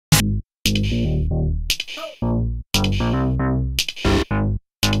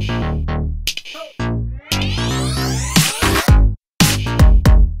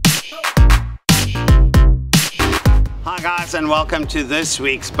guys, and welcome to this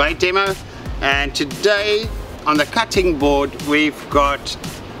week's bait demo. And today on the cutting board we've got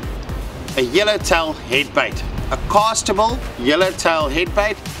a yellowtail head bait, a castable yellowtail head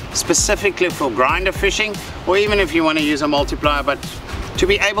bait specifically for grinder fishing, or even if you want to use a multiplier, but to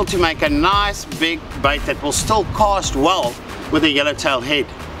be able to make a nice big bait that will still cast well with a yellowtail head.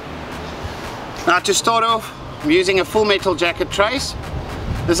 Now to start off, I'm using a full metal jacket trace.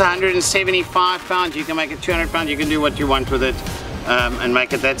 This is 175 pounds, you can make it 200 pounds, you can do what you want with it and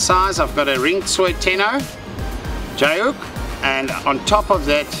make it that size. I've got a ringed soy tenno J-hook, and on top of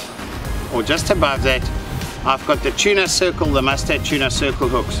that, or just above that, I've got the tuna circle, the mustard tuna circle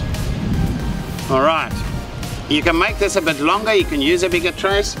hooks. Alright, you can make this a bit longer, you can use a bigger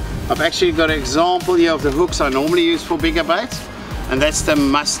trace. I've actually got an example here of the hooks I normally use for bigger baits, and that's the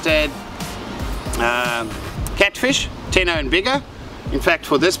mustard catfish, tenno and bigger. In fact,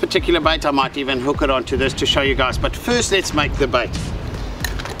 for this particular bait I might even hook it onto this to show you guys, but first let's make the bait.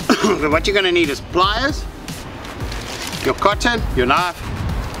 What you're going to need is pliers, your cotton, your knife,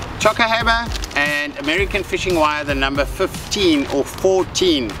 chocker hammer, and American fishing wire, the number 15 or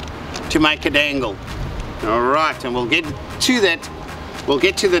 14 to make a dangle. Alright, and we'll get to that, we'll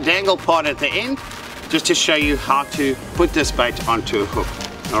get to the dangle part at the end just to show you how to put this bait onto a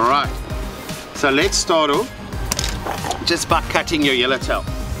hook. Alright, so let's start off just by cutting your yellowtail.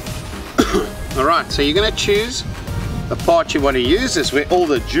 Alright, so you're going to choose the part you want to use. Is where all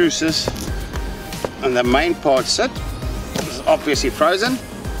the juices and the main part sit. It's obviously frozen.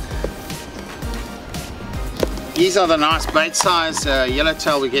 These are the nice bait size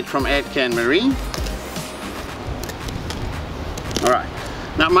yellowtail we get from Adcan Marine. Alright,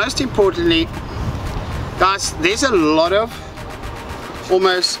 now most importantly guys, there's a lot of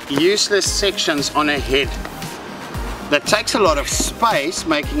almost useless sections on a head that takes a lot of space,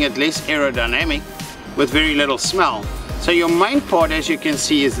 making it less aerodynamic with very little smell. So your main part, as you can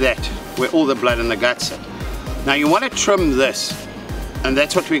see, is that where all the blood and the guts sit. Now you want to trim this, and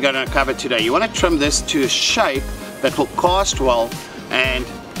that's what we're going to cover today. You want to trim this to a shape that will cast well and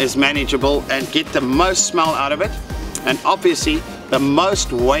is manageable and get the most smell out of it, and obviously the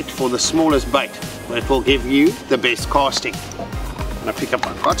most weight for the smallest bait. That will give you the best casting. I'm going to pick up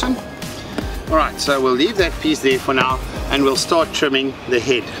my cotton. Alright, so we'll leave that piece there for now and we'll start trimming the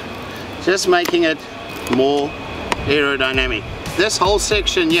head, just making it more aerodynamic. This whole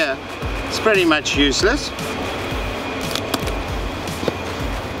section here is pretty much useless.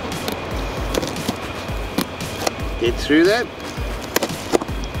 Get through that.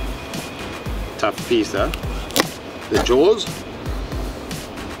 Tough piece though. The jaws.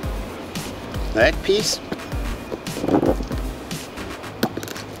 That piece.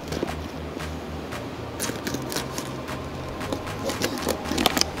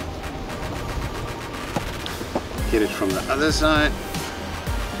 Get it from the other side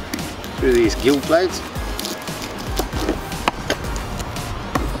through these gill plates.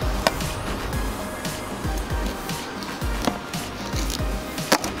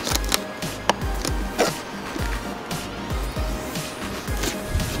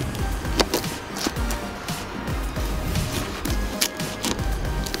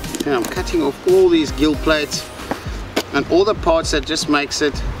 And I'm cutting off all these gill plates and all the parts that just makes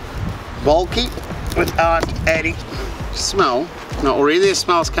it bulky without adding smell. Now already the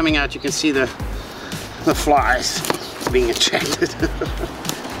smell's coming out, you can see the flies being attracted.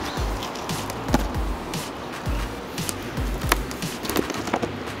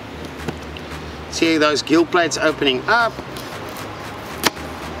 See those gill plates opening up,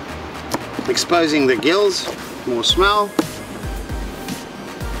 exposing the gills, more smell.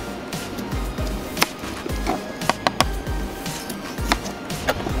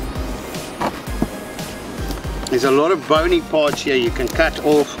 There's a lot of bony parts here you can cut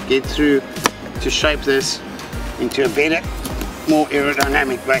off, get through to shape this into a better, more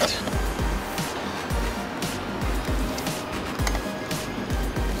aerodynamic bait.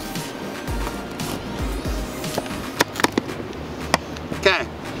 Okay,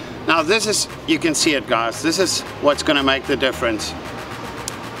 now this is, you can see it guys, this is what's going to make the difference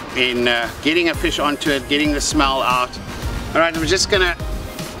in getting a fish onto it, getting the smell out. Alright, I'm just going to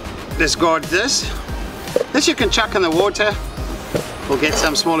discard this. This you can chuck in the water, will get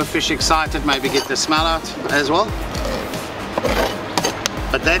some smaller fish excited, maybe get the smell out as well.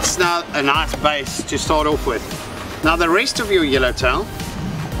 But that's now a nice base to start off with. Now the rest of your yellowtail,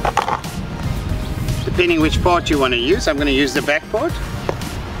 depending which part you want to use, I'm going to use the back part.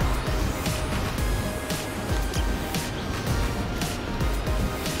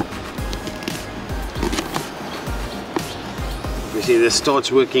 You see this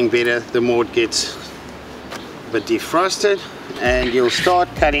starts working better the more it gets bit defrosted, and you'll start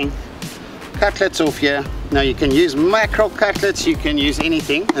cutting cutlets off here. Now you can use mackerel cutlets, you can use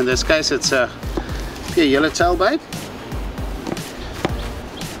anything. In this case it's a pure yellowtail bait.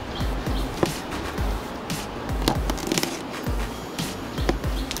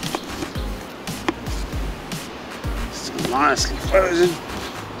 It's nicely frozen.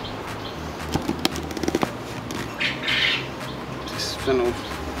 Just fin off.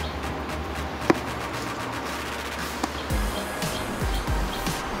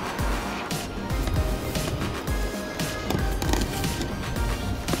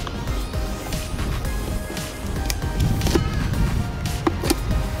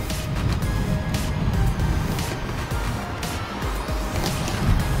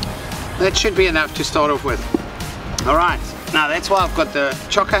 That should be enough to start off with. Alright, now that's why I've got the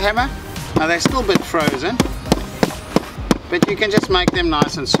chocker hammer. Now they're still a bit frozen, but you can just make them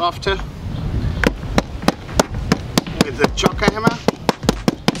nice and softer with the chocker hammer.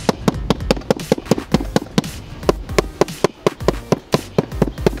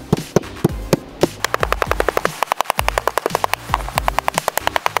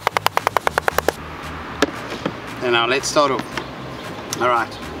 And now let's start off.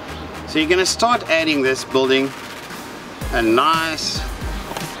 Alright. So you're going to start adding this, building a nice,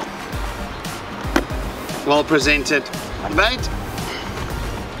 well presented bait.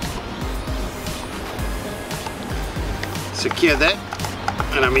 Secure that,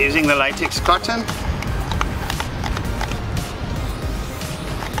 and I'm using the latex cotton.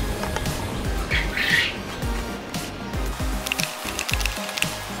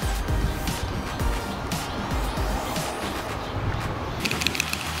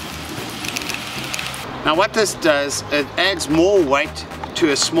 Now what this does, it adds more weight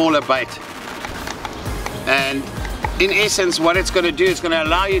to a smaller bait, and in essence what it's going to do is going to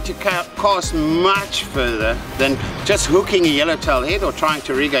allow you to cast much further than just hooking a yellowtail head or trying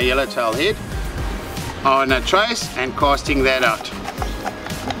to rig a yellowtail head on a trace and casting that out.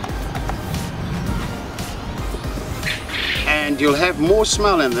 And you'll have more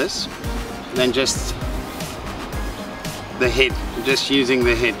smell in this than just the head, just using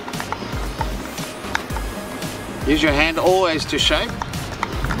the head. Use your hand always to shape.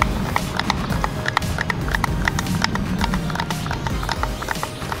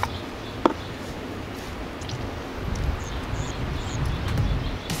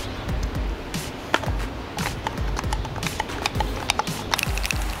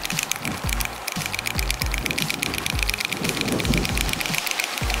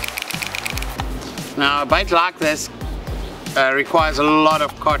 Now a bait like this requires a lot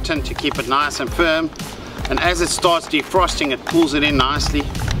of cotton to keep it nice and firm. And as it starts defrosting, it pulls it in nicely,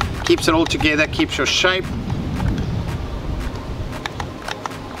 keeps it all together, keeps your shape.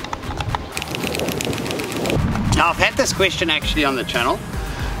 Now I've had this question actually on the channel.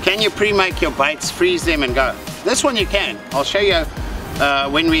 Can you pre-make your baits, freeze them and go? This one you can. I'll show you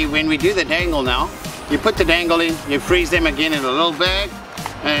when we do the dangle now. You put the dangle in, you freeze them again in a little bag,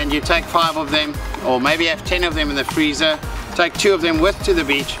 and you take 5 of them, or maybe have 10 of them in the freezer, take 2 of them with to the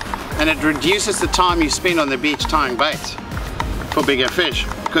beach, and it reduces the time you spend on the beach tying baits for bigger fish,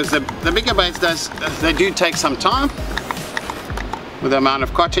 because the bigger baits they do take some time with the amount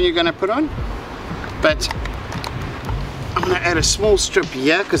of cotton you're going to put on. But I'm going to add a small strip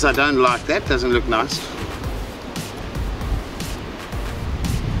here because I don't like that, doesn't look nice.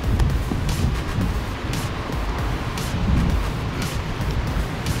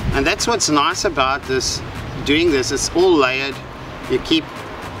 And that's what's nice about this, doing this, it's all layered. You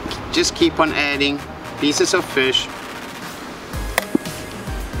just keep on adding pieces of fish.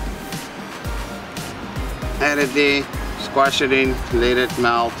 Add it there, squash it in, let it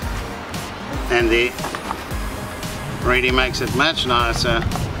melt, and there. Really makes it much nicer.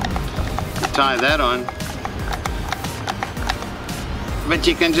 Tie that on. But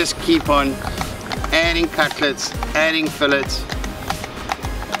you can just keep on adding cutlets, adding fillets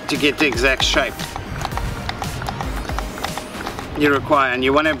to get the exact shape you require. And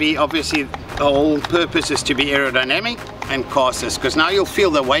you want to be, obviously the whole purpose is to be aerodynamic and cast this, because now you'll feel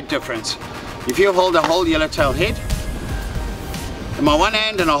the weight difference. If you hold a whole yellowtail head in my one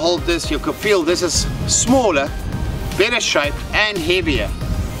hand and I hold this, you could feel this is smaller, better shaped and heavier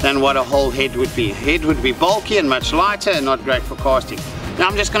than what a whole head would be. Head would be bulky and much lighter and not great for casting. Now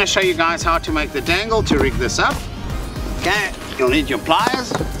I'm just going to show you guys how to make the dangle to rig this up. Okay, you'll need your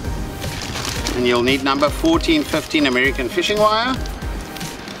pliers, and you'll need number 1415 American fishing wire,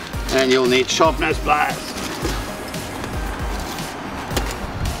 and you'll need sharp nose pliers,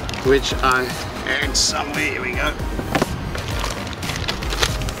 which I had somewhere. Here we go.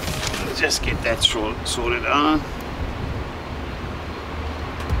 just get that sorted out.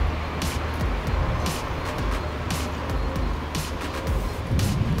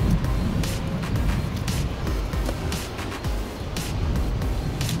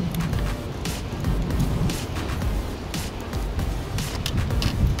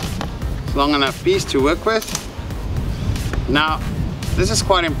 Long enough piece to work with. Now this is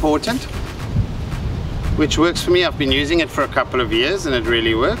quite important, which works for me. I've been using it for a couple of years and it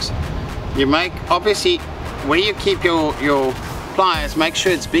really works. You make, obviously where you keep your pliers, make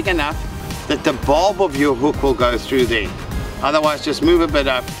sure it's big enough that the bulb of your hook will go through there. Otherwise just move a bit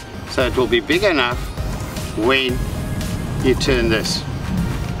up so it will be big enough when you turn this.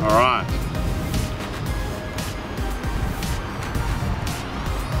 Alright.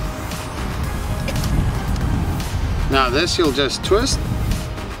 Now this you'll just twist.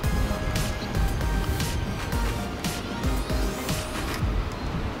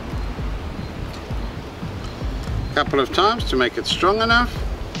 A couple of times to make it strong enough.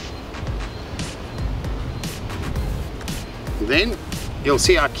 Then you'll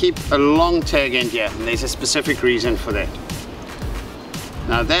see I keep a long tag end here, and there's a specific reason for that.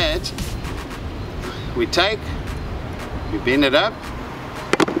 Now that we take, we bend it up.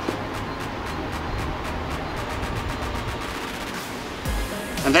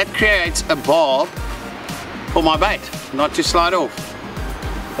 And that creates a barb for my bait, not to slide off.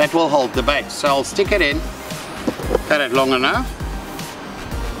 That will hold the bait. So I'll stick it in, cut it long enough.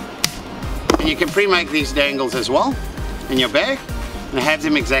 And you can pre-make these dangles as well in your bag and have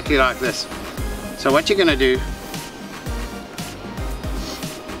them exactly like this. So what you're going to do,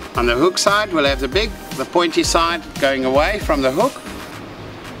 on the hook side we'll have the pointy side going away from the hook.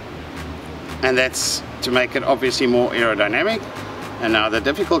 And that's to make it obviously more aerodynamic. And now the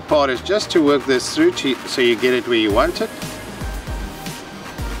difficult part is just to work this through so you get it where you want it.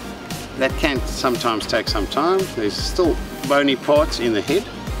 That can sometimes take some time. There's still bony parts in the head.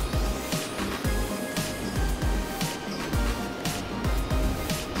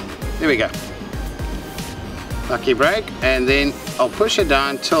 There we go. Lucky break, and then I'll push it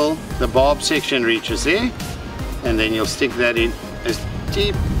down till the barb section reaches there, and then you'll stick that in as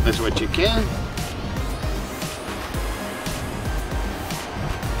deep as what you can.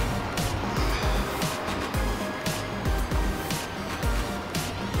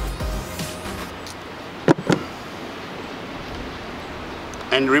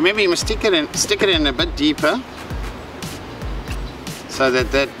 And remember, you must stick it in a bit deeper so that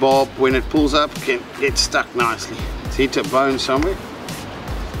that barb, when it pulls up, can get stuck nicely. It's hit a bone somewhere.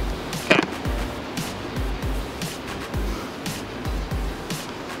 Okay.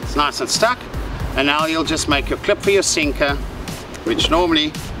 It's nice and stuck. And now you'll just make your clip for your sinker, which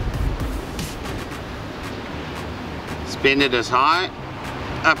normally bend it as high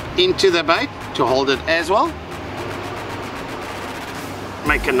up into the bait to hold it as well.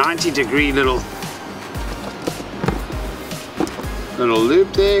 Make a 90-degree little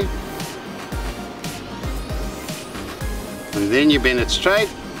loop there, and then you bend it straight,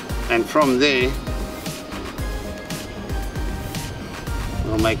 and from there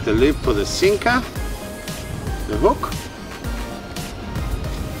we'll make the loop for the sinker, the hook.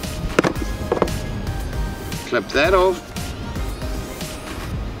 Clip that off.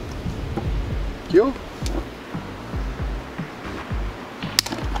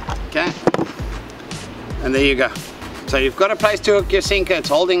 Okay, and there you go. So you've got a place to hook your sinker. It's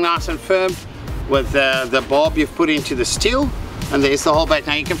holding nice and firm with the barb you've put into the steel, and there's the whole bait.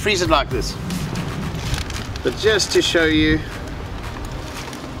 Now you can freeze it like this, but just to show you,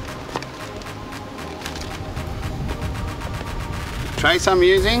 the trace I'm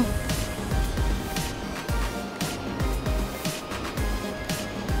using,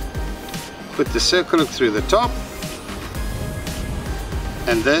 put the circle hook through the top,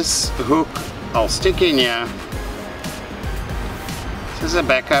 and this hook I'll stick in here. This is a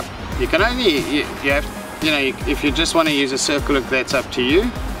backup. You can only, you have, you know, if you just want to use a circle hook, that's up to you.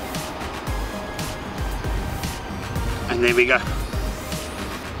 And there we go.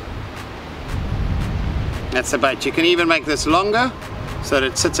 That's the bait. You can even make this longer so that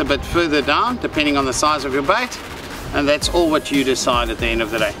it sits a bit further down depending on the size of your bait, and that's all what you decide at the end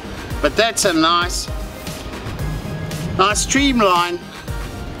of the day. But that's a nice streamline,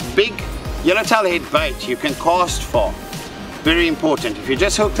 big yellowtail head bait you can cast for. Very important. If you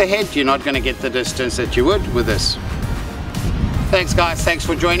just hook the head, you're not going to get the distance that you would with this. Thanks guys, thanks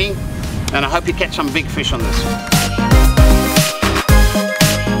for joining, and I hope you catch some big fish on this.